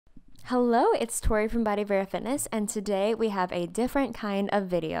Hello, it's Tory from Body Vera Fitness, and today we have a different kind of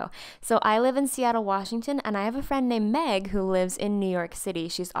video. So I live in Seattle, Washington, and I have a friend named Meg who lives in New York City.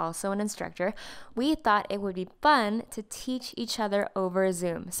 She's also an instructor. We thought it would be fun to teach each other over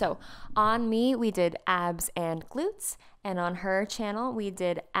Zoom. So on me, we did abs and glutes, and on her channel, we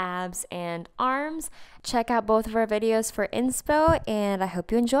did abs and arms. Check out both of our videos for inspo, and I hope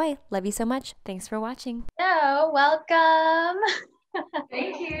you enjoy. Love you so much. Thanks for watching. So, welcome.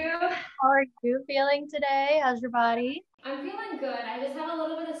 Thank you. How are you feeling today? How's your body? I'm feeling good. I just have a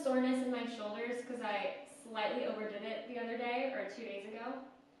little bit of soreness in my shoulders because I slightly overdid it the other day or 2 days ago.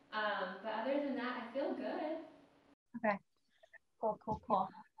 But other than that, I feel good. Okay. Cool.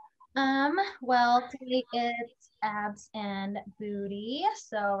 Well, today it's abs and booty.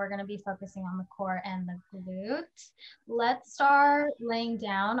 So we're gonna be focusing on the core and the glutes. Let's start laying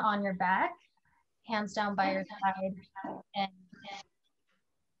down on your back, hands down by your side. And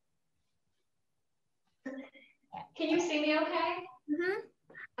Can you see me okay?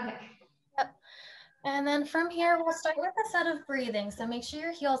 Okay. Yep. And then from here, we'll start with a set of breathing. So make sure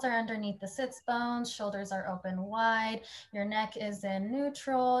your heels are underneath the sits bones, shoulders are open wide, your neck is in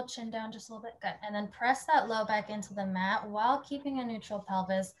neutral, chin down just a little bit. Good. And then press that low back into the mat while keeping a neutral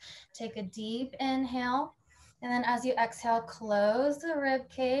pelvis. Take a deep inhale. And then as you exhale, close the rib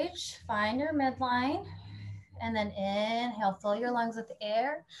cage, find your midline. And then inhale, fill your lungs with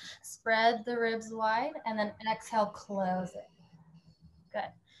air, spread the ribs wide, and then exhale, close it. Good.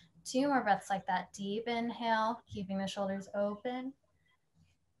 2 more breaths like that. Deep inhale, keeping the shoulders open.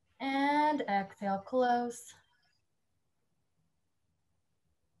 And exhale, close.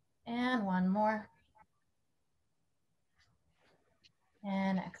 And 1 more.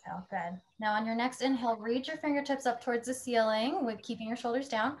 And exhale, good. Now on your next inhale, reach your fingertips up towards the ceiling with keeping your shoulders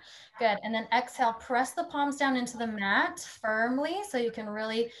down. Good. And then exhale, press the palms down into the mat firmly so you can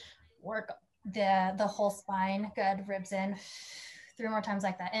really work the whole spine. Good. Ribs in. 3 more times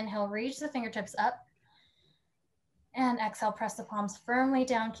like that. Inhale, reach the fingertips up. And exhale, press the palms firmly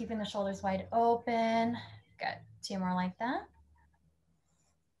down, keeping the shoulders wide open. Good. 2 more like that.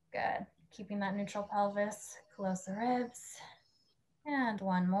 Good. Keeping that neutral pelvis. Close the ribs. And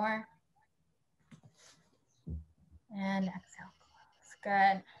 1 more. And exhale, close.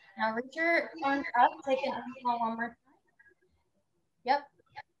 Good. Now reach your arms up. Take an inhale 1 more time. Yep.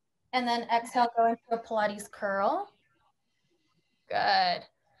 And then exhale, go into a Pilates curl. Good.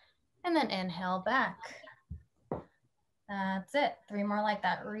 And then inhale back. That's it. 3 more like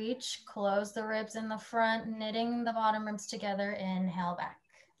that. Reach, close the ribs in the front, knitting the bottom ribs together. Inhale back.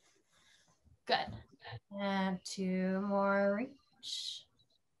 Good. And 2 more. Reach.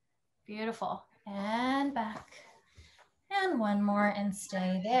 Beautiful. And back. And 1 more and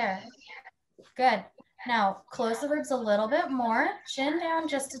stay there. Good. Now close the ribs a little bit more, chin down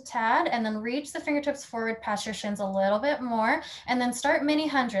just a tad, and then reach the fingertips forward past your shins a little bit more, and then start mini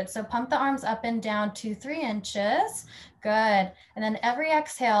hundreds. So pump the arms up and down 2-3 inches. Good. And then every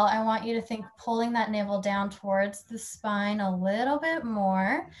exhale, I want you to think pulling that navel down towards the spine a little bit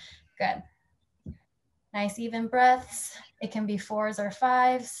more. Good. Nice even breaths. It can be 4s or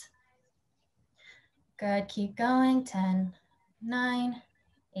 5s. Good. Keep going. 10, 9,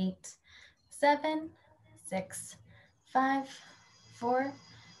 8, 7, 6, 5, 4,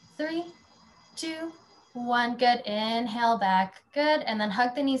 3, 2, 1. Good. Inhale back. Good. And then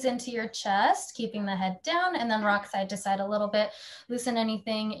hug the knees into your chest, keeping the head down, and then rock side to side a little bit. Loosen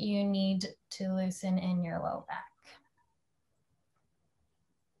anything you need to loosen in your low back.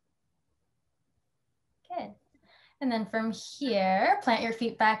 Good. And then from here, plant your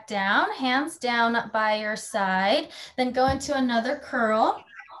feet back down, hands down by your side, then go into another curl.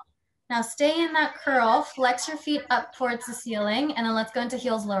 Now stay in that curl, flex your feet up towards the ceiling, and then let's go into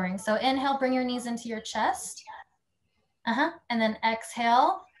heels lowering. So inhale, bring your knees into your chest. And then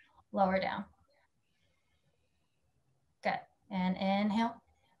exhale, lower down. Good. And inhale.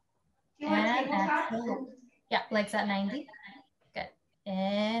 And exhale. Yeah, legs at 90. Good.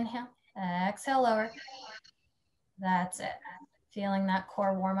 Inhale, exhale, lower. That's it. Feeling that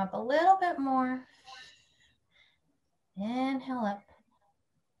core warm up a little bit more. Inhale up.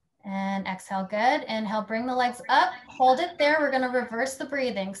 And exhale, good. Inhale, bring the legs up, hold it there. We're gonna reverse the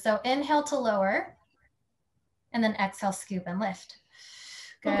breathing. So inhale to lower, and then exhale, scoop and lift.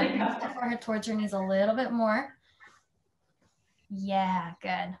 Good, lift the forehead towards your knees a little bit more. Yeah,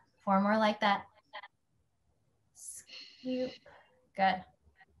 good. 4 more like that. Scoop, good.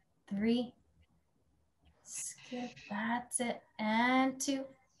 3, scoop, that's it. And 2,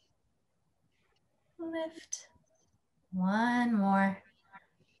 lift. 1 more.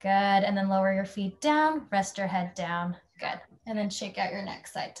 Good, and then lower your feet down, rest your head down. Good. And then shake out your neck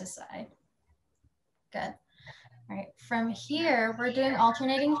side to side. Good. All right, from here, we're doing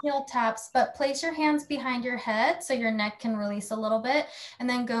alternating heel taps, but place your hands behind your head so your neck can release a little bit, and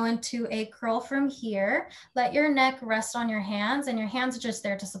then go into a curl from here. Let your neck rest on your hands, and your hands are just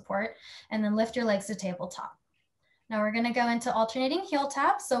there to support, and then lift your legs to tabletop. Now we're gonna go into alternating heel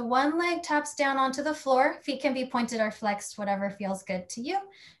taps. So one leg taps down onto the floor, feet can be pointed or flexed, whatever feels good to you.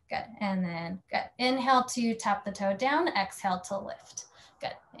 Good, and then good. Inhale to tap the toe down, exhale to lift.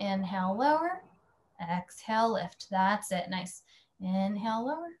 Good, inhale, lower. Exhale, lift. That's it. Nice. Inhale,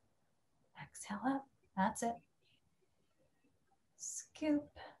 lower. Exhale, up. That's it.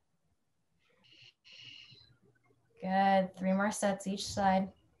 Scoop. Good. 3 more sets each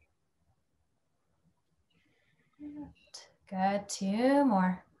side. Good. 2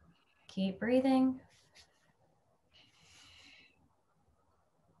 more. Keep breathing.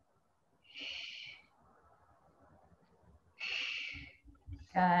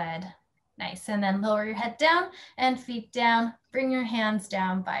 Good. Nice. And then lower your head down and feet down. Bring your hands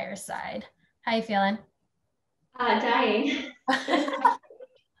down by your side. How you feeling? Dying. I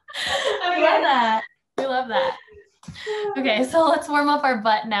love that. We love that. Okay, so let's warm up our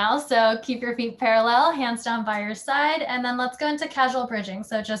butt now. So keep your feet parallel, hands down by your side, and then let's go into casual bridging.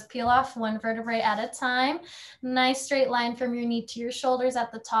 So just peel off 1 vertebrae at a time. Nice straight line from your knee to your shoulders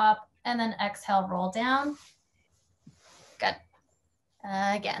at the top, and then exhale, roll down. Good.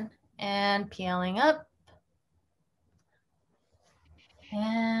 Again, and peeling up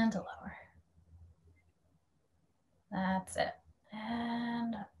and lower. That's it.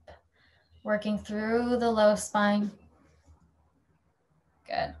 And up. Working through the low spine.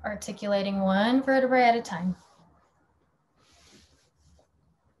 Good. Articulating 1 vertebrae at a time.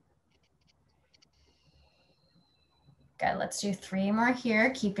 Good. Let's do 3 more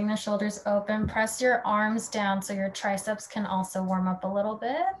here. Keeping the shoulders open. Press your arms down so your triceps can also warm up a little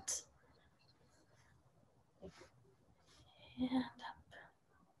bit. And up.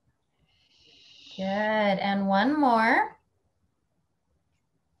 Good. And 1 more.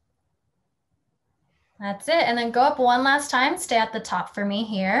 That's it. And then go up 1 last time. Stay at the top for me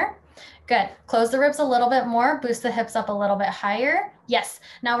here. Good. Close the ribs a little bit more. Boost the hips up a little bit higher. Yes.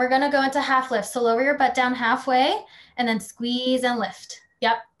 Now we're going to go into half lift. So lower your butt down halfway and then squeeze and lift.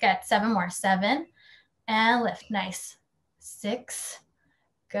 Yep. Good. 7 more. 7 and lift. Nice. 6.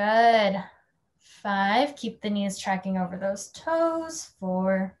 Good. 5. Keep the knees tracking over those toes.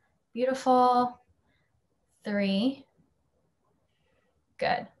 4. Beautiful. 3.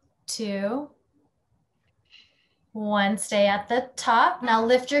 Good. 2. 1, stay at the top. Now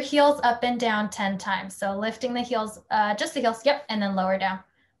lift your heels up and down 10 times. So lifting the heels, just the heels, yep, and then lower down.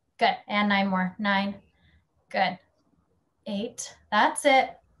 Good, and 9 more, 9, good. 8, that's it.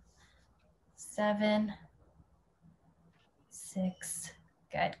 7, 6,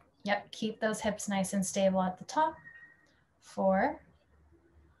 good. Yep, keep those hips nice and stable at the top. 4,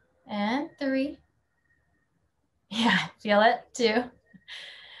 and 3. Yeah, feel it, 2.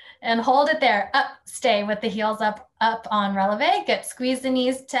 And hold it there, up, stay with the heels up on releve. Good, squeeze the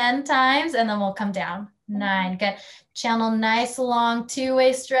knees 10 times and then we'll come down. 9, good. Channel nice long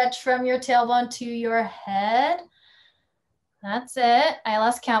 2-way stretch from your tailbone to your head. That's it. I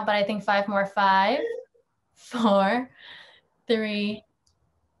lost count, but I think 5 more. 5, 4, 3,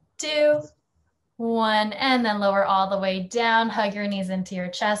 2, 1. And then lower all the way down. Hug your knees into your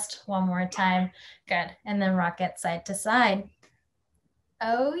chest 1 more time. Good. And then rock it side to side.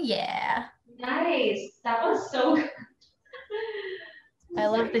 Oh, yeah. Nice. That was so good. I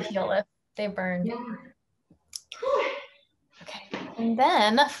love the heel lift. They burn. Yeah. Okay. And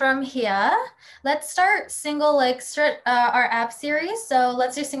then from here, let's start single leg stretch, our ab series. So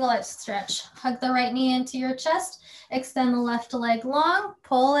let's do single leg stretch. Hug the right knee into your chest. Extend the left leg long.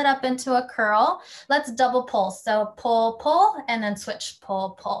 Pull it up into a curl. Let's double pull. So pull, pull, and then switch.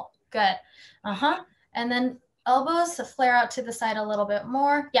 Pull, pull. Good. And then elbows flare out to the side a little bit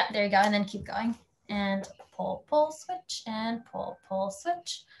more. Yeah, there you go. And then keep going. And pull, pull, switch, and pull, pull,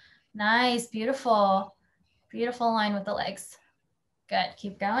 switch. Nice, beautiful. Beautiful line with the legs. Good,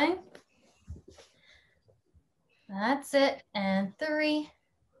 keep going. That's it. And 3,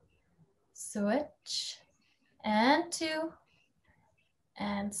 switch, and 2,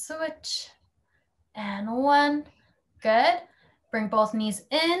 and switch, and 1. Good. Bring both knees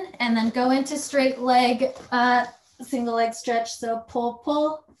in and then go into straight leg, single leg stretch. So pull,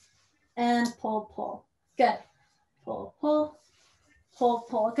 pull, and pull, pull. Good. Pull, pull, pull,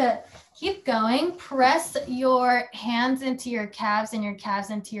 pull. Good. Keep going. Press your hands into your calves and your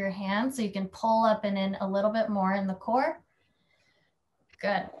calves into your hands so you can pull up and in a little bit more in the core.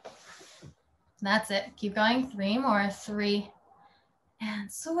 Good. That's it. Keep going. 3 more. 3.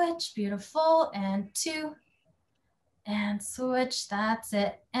 And switch. Beautiful. And 2. And switch. That's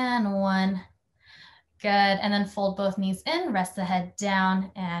it. And 1. Good. And then fold both knees in. Rest the head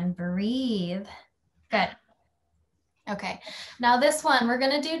down and breathe. Good. Okay, now this one, we're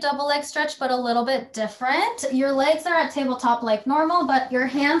gonna do double leg stretch, but a little bit different. Your legs are at tabletop like normal, but your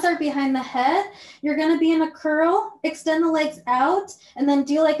hands are behind the head. You're gonna be in a curl, extend the legs out, and then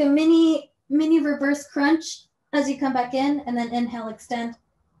do like a mini reverse crunch as you come back in, and then inhale, extend,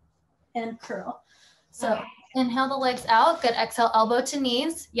 and curl. So inhale the legs out, good, exhale, elbow to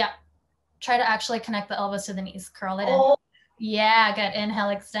knees. Yeah, try to actually connect the elbows to the knees, curl it in. Yeah, good,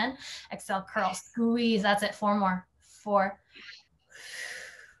 inhale, extend, exhale, curl, squeeze, that's it, 4 more. 4,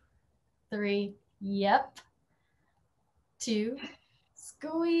 3, yep, 2,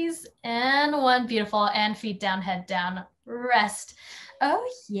 squeeze, and 1, beautiful, and feet down, head down, rest. Oh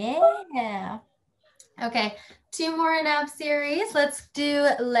yeah. Okay, 2 more in ab series. Let's do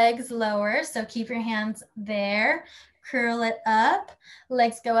legs lower. So keep your hands there, curl it up,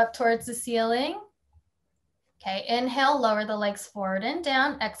 legs go up towards the ceiling. Okay, inhale, lower the legs forward and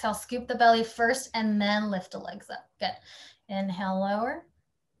down. Exhale, scoop the belly first and then lift the legs up. Good. Inhale, lower.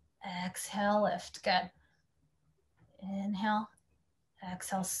 Exhale, lift. Good. Inhale.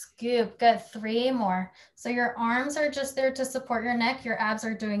 Exhale, scoop. Good. 3 more. So your arms are just there to support your neck. Your abs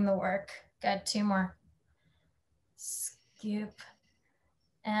are doing the work. Good. 2 more. Scoop.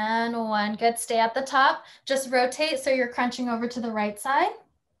 And 1. Good. Stay at the top. Just rotate so you're crunching over to the right side.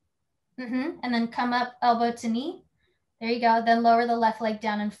 And then come up, elbow to knee. There you go. Then lower the left leg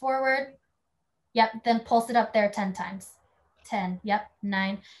down and forward. Yep. Then pulse it up there 10 times. 10. Yep.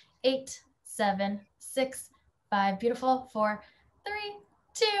 9, 8, 7, 6, 5. Beautiful. 4, 3,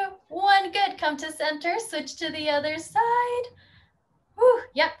 2, 1. Good. Come to center. Switch to the other side. Woo.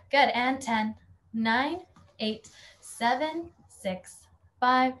 Yep. Good. And 10, 9, 8, 7, 6,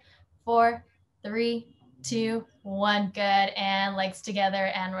 5, 4, 3, 2, 1. Good. And legs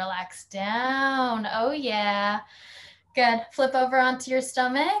together and relax down. Oh yeah. Good. Flip over onto your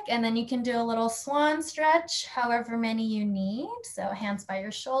stomach, and then you can do a little swan stretch, however many you need. So hands by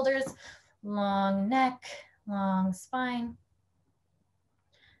your shoulders, long neck, long spine.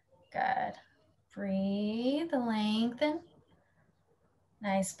 Good. Breathe, lengthen.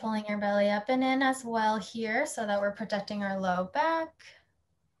 Nice, pulling your belly up and in as well here so that we're protecting our low back.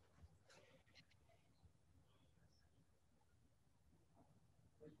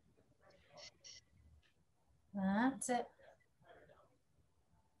 That's it.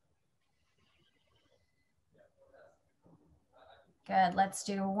 Good, let's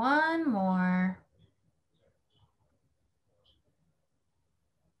do 1 more.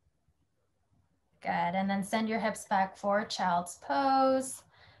 Good, and then send your hips back for child's pose,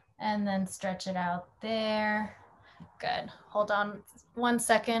 and then stretch it out there. Good, hold on 1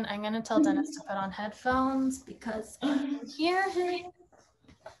 second. I'm gonna tell Dennis to put on headphones because I can hear him.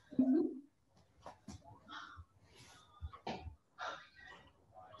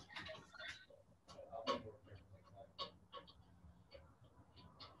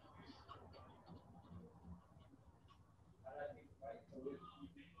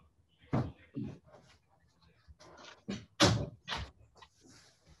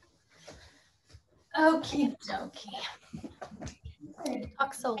 Okie dokie.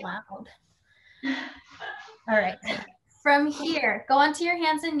 Talk so loud. All right. From here, go onto your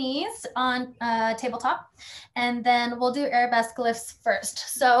hands and knees on tabletop, and then we'll do arabesque lifts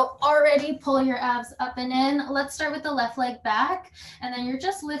first. So already pull your abs up and in. Let's start with the left leg back, and then you're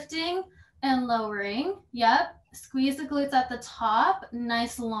just lifting and lowering. Yep. Squeeze the glutes at the top.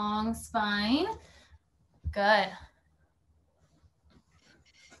 Nice long spine. Good.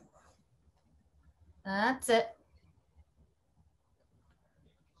 That's it.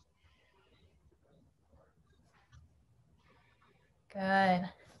 Good.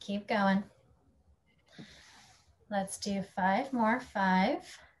 Keep going. Let's do 5 more.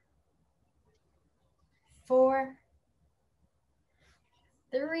 5, 4,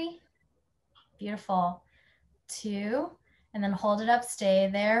 3. Beautiful. 2, and then hold it up. Stay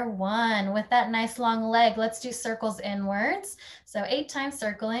there. 1. With that nice long leg, let's do circles inwards. So 8 times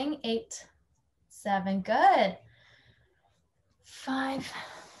circling. 8, 7. Good. 5,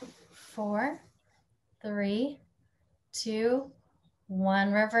 4, 3, 2,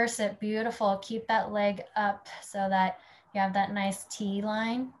 1. Reverse it. Beautiful. Keep that leg up so that you have that nice T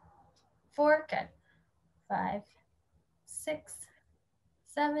line. 4. Good. 5, 6,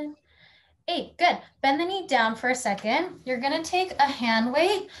 7, 8. Good. Bend the knee down for a second. You're going to take a hand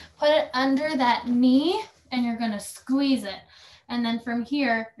weight, put it under that knee, and you're going to squeeze it. And then from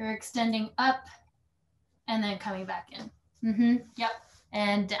here, you're extending up and then coming back in. Yep.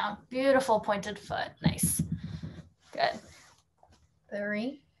 And down. Beautiful pointed foot. Nice. Good.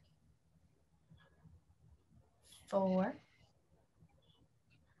 3, 4,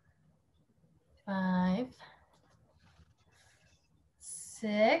 5,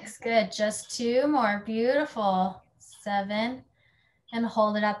 6. Good. Just 2 more. Beautiful. 7. And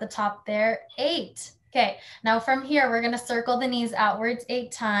hold it at the top there. 8. Okay. Now from here, we're going to circle the knees outwards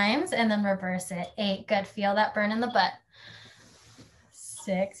 8 times and then reverse it. 8. Good. Feel that burn in the butt.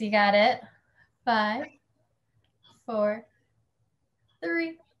 6. You got it. 5, 4,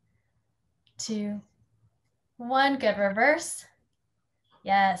 3, 2, 1. Good. Reverse.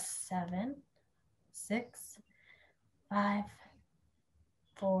 Yes. 7, 6, 5,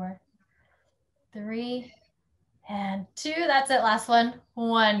 4, 3, and 2. That's it. Last one.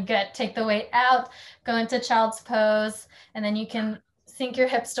 1. Good. Take the weight out. Go into child's pose. And then you can sink your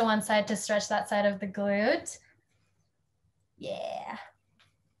hips to one side to stretch that side of the glute. Yeah.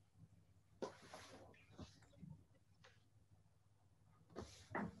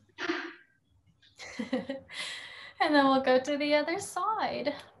 And then we'll go to the other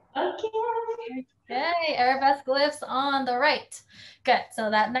side. Okay, Arabesque lifts on the right. Good, so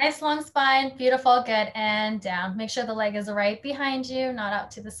that nice long spine, beautiful, good, and down. Make sure the leg is right behind you, not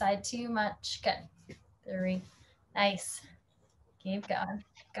out to the side too much. Good, 3, nice. Keep going,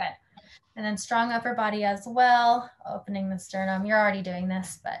 good. And then strong upper body as well, opening the sternum. You're already doing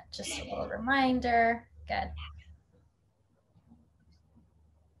this, but just a little reminder, good.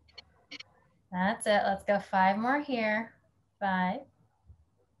 That's it, let's go 5 more here. 5,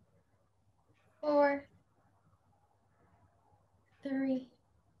 4, 3,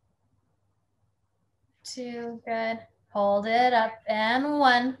 2, good. Hold it up and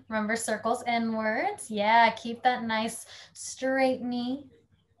 1. Remember circles inwards. Yeah, keep that nice straight knee.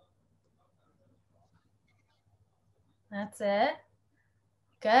 That's it.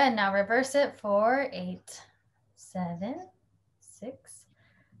 Good. Now reverse it for 8, 7, 6,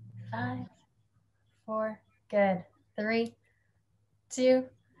 5, 4. Good. 3, 2,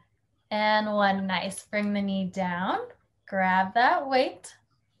 and 1. Nice. Bring the knee down. Grab that weight.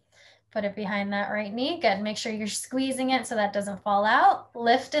 Put it behind that right knee. Good. Make sure you're squeezing it so that doesn't fall out.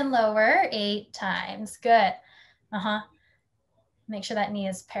 Lift and lower 8 times. Good. Make sure that knee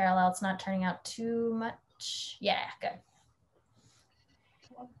is parallel. It's not turning out too much. Yeah, good.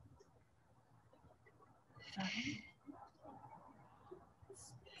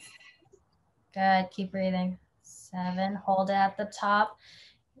 Good. Keep breathing. 7. Hold it at the top.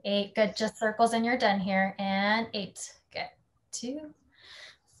 8. Good. Just circles and you're done here. And 8. Good. 2,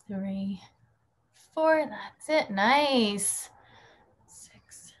 3, 4. That's it. Nice.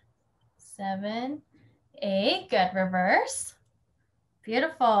 6, 7, 8. Good. Reverse.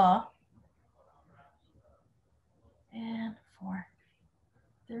 Beautiful. And 4,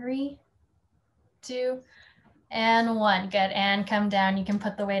 3, 2, and 1. Good. And come down. You can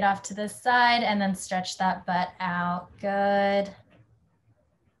put the weight off to the side and then stretch that butt out. Good.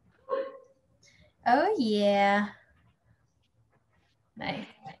 Oh, yeah. Nice.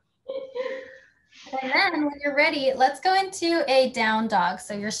 And then when you're ready, let's go into a down dog.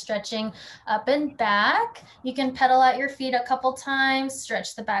 So you're stretching up and back. You can pedal out your feet a couple times,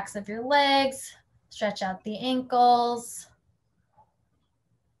 stretch the backs of your legs, stretch out the ankles.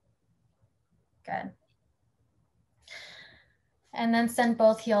 Good. And then send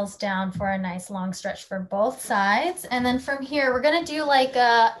both heels down for a nice long stretch for both sides. And then from here, we're gonna do like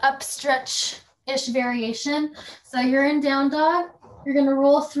a up stretch-ish variation. So you're in down dog, you're gonna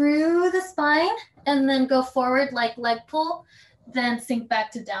roll through the spine and then go forward like leg pull, then sink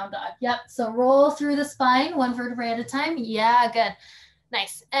back to down dog. Yep, so roll through the spine, 1 vertebrae at a time. Yeah, good,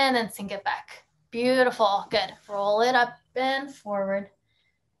 nice. And then sink it back. Beautiful, good. Roll it up and forward.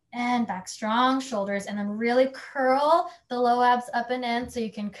 And back, strong shoulders, and then really curl the low abs up and in so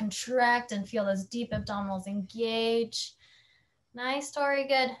you can contract and feel those deep abdominals engage. Nice, Tory,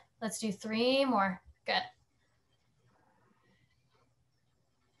 good. Let's do 3 more, good.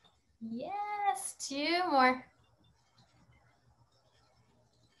 Yes, 2 more.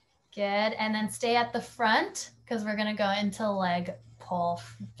 Good, and then stay at the front because we're gonna go into leg pull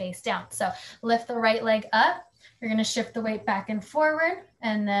face down. So lift the right leg up. You're gonna shift the weight back and forward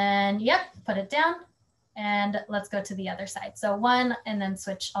and then, yep, put it down and let's go to the other side. So 1 and then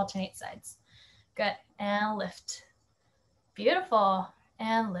switch, alternate sides. Good, and lift. Beautiful,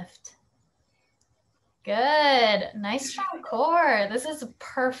 and lift. Good, nice strong core. This is a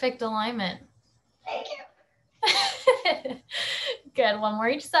perfect alignment. Thank you. Good, 1 more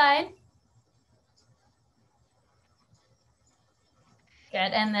each side.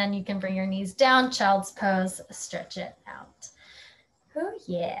 Good, and then you can bring your knees down, child's pose, stretch it out. Oh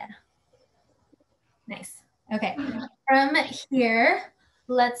yeah. Nice. Okay, from here,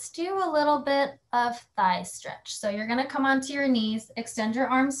 let's do a little bit of thigh stretch. So you're gonna come onto your knees, extend your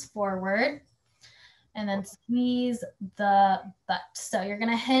arms forward, and then squeeze the butt. So you're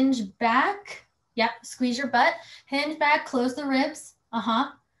gonna hinge back. Yep, squeeze your butt, hinge back, close the ribs.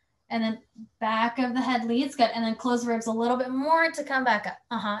 And then back of the head leads, good. And then close the ribs a little bit more to come back up.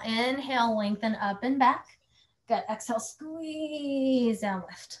 Inhale, lengthen up and back. Good, exhale, squeeze down,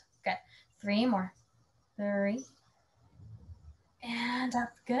 lift. Good, 3 more, 3. And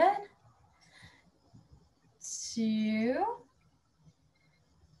up, good. 2.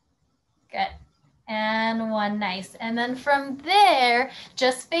 Good, and 1, nice. And then from there,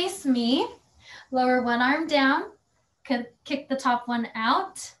 just face me, lower one arm down, kick the top one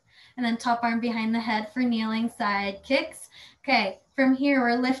out. And then top arm behind the head for kneeling side kicks. Okay, from here,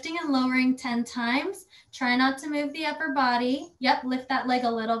 we're lifting and lowering 10 times. Try not to move the upper body. Yep, lift that leg a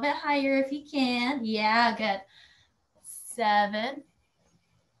little bit higher if you can. Yeah, good. 7,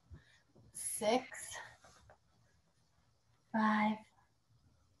 6, 5,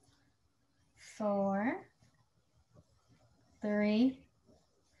 4, 3,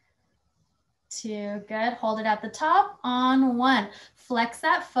 2, good. Hold it at the top on 1. Flex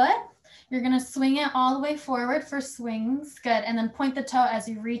that foot. You're gonna swing it all the way forward for swings, good. And then point the toe as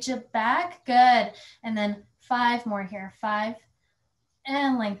you reach it back, good. And then 5 more here, 5,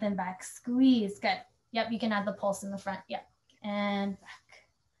 and lengthen back, squeeze, good. Yep, you can add the pulse in the front, yep. And back,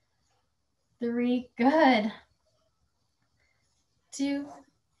 3, good. 2,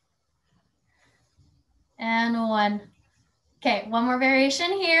 and 1. Okay, one more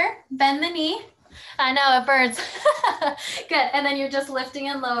variation here. Bend the knee. I know it burns. Good, and then you're just lifting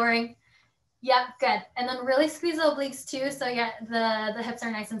and lowering. Yep, good. And then really squeeze the obliques too, so yeah, the hips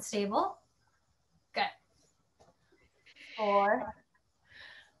are nice and stable. Good. 4,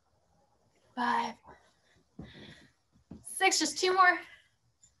 5, 6, just 2 more.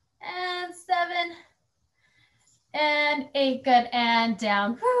 And 7, and 8, good. And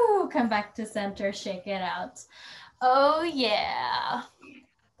down. Woo, come back to center, shake it out. Oh yeah.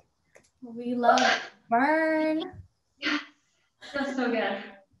 We love burn. Feels so good.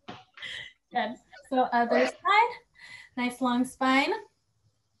 Good. So other side, nice long spine,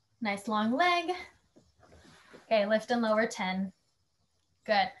 nice long leg. Okay, lift and lower 10.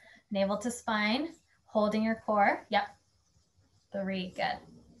 Good. Navel to spine, holding your core. Yep. 3, good.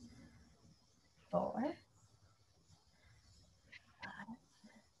 4, 5,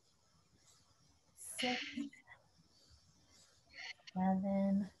 6,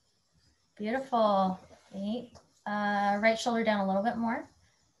 7. Beautiful. 8. Right shoulder down a little bit more.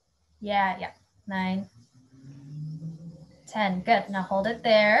 Yeah. 9, 10. Good. Now hold it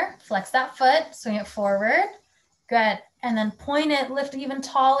there. Flex that foot. Swing it forward. Good. And then point it. Lift even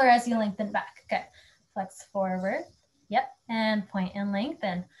taller as you lengthen back. Good. Flex forward. Yep. And point and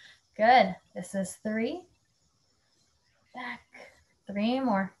lengthen. Good. This is 3. Back. 3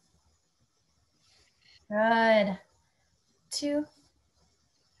 more. Good. 2.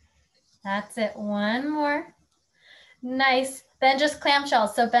 That's it. 1 more. Nice. Then just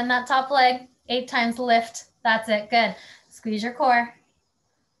clamshells. So bend that top leg 8 times, lift. That's it. Good. Squeeze your core.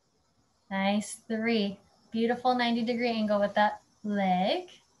 Nice. 3. Beautiful 90-degree angle with that leg.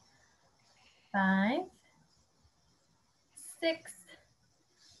 5, 6,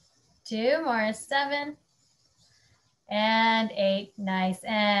 2 more, 7, and 8. Nice.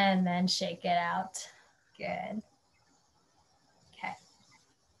 And then shake it out. Good. Okay.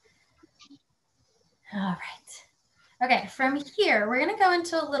 All right. Okay, from here, we're gonna go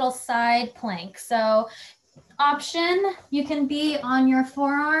into a little side plank. So option, you can be on your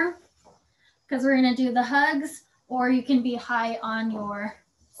forearm because we're gonna do the hugs, or you can be high on your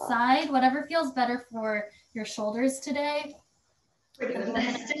side, whatever feels better for your shoulders today. We're doing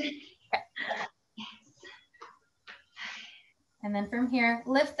this. And then from here,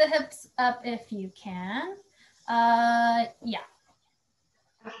 lift the hips up if you can. Yeah.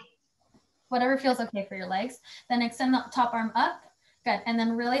 Whatever feels okay for your legs. Then extend the top arm up. Good. And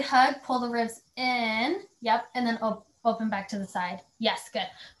then really hug, pull the ribs in. Yep. And then open back to the side. Yes, good.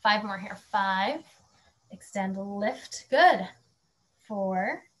 5 more here. 5. Extend, lift. Good.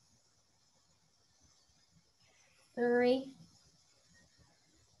 4, 3,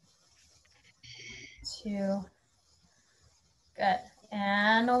 2. Good.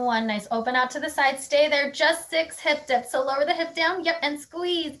 And 1. Nice. Open out to the side. Stay there. Just 6 hip dips. So lower the hip down. Yep. And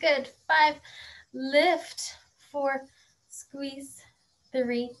squeeze. Good. 5. Lift. 4. Squeeze.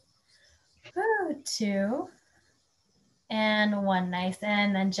 3. 2. and 1, nice.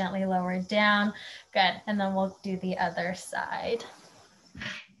 And then gently lower down. Good. And then we'll do the other side.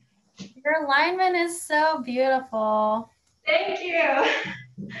 Your alignment is so beautiful. Thank you.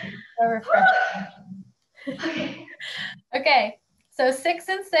 So refreshing. Okay. Okay, so 6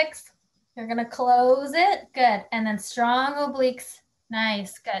 and 6. You're gonna close it. Good. And then strong obliques.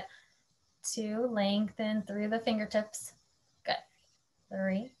 Nice. Good. 2, lengthen through the fingertips. Good.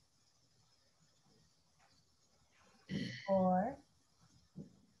 3, 4,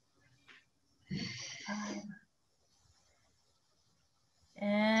 5,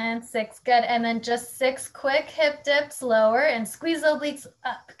 and 6. Good. And then just 6 quick hip dips, lower and squeeze obliques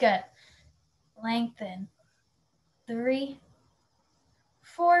up. Good. Lengthen. 3,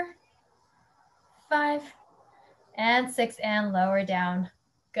 4, 5, and 6, and lower down.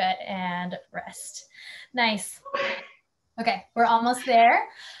 Good. And rest. Nice. Okay, we're almost there.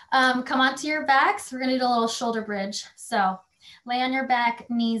 Come onto your backs. We're gonna do a little shoulder bridge. So lay on your back,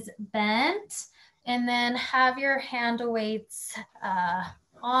 knees bent, and then have your hand weights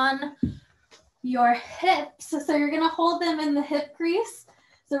on your hips. So you're gonna hold them in the hip crease.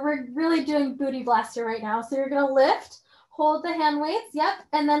 So we're really doing booty blaster right now. So you're gonna lift, hold the hand weights, yep.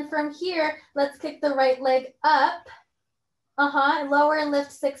 And then from here, let's kick the right leg up. Lower and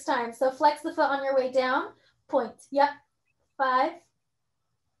lift 6 times. So flex the foot on your way down, point, yep. 5,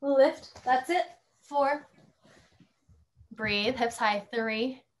 lift, that's it. 4, breathe, hips high.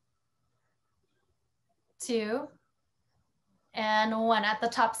 3, 2, and 1. At the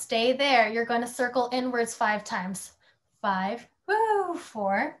top, stay there. You're going to circle inwards 5 times. 5, woo,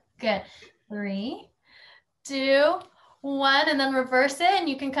 4, good. 3, 2, 1, and then reverse it, and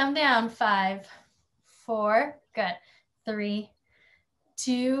you can come down. 5, 4, good. 3,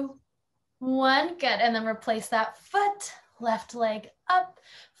 2, 1, good. And then replace that foot. Left leg up,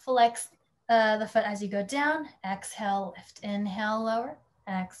 flex the foot as you go down. Exhale, lift, inhale, lower,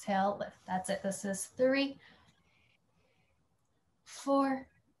 exhale, lift. That's it. This is 3, 4,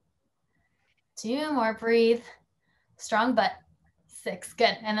 2 more, breathe. Strong butt. 6,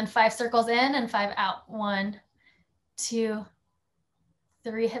 good. And then 5 circles in and 5 out. 1, 2,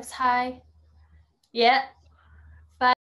 3, hips high. Yeah,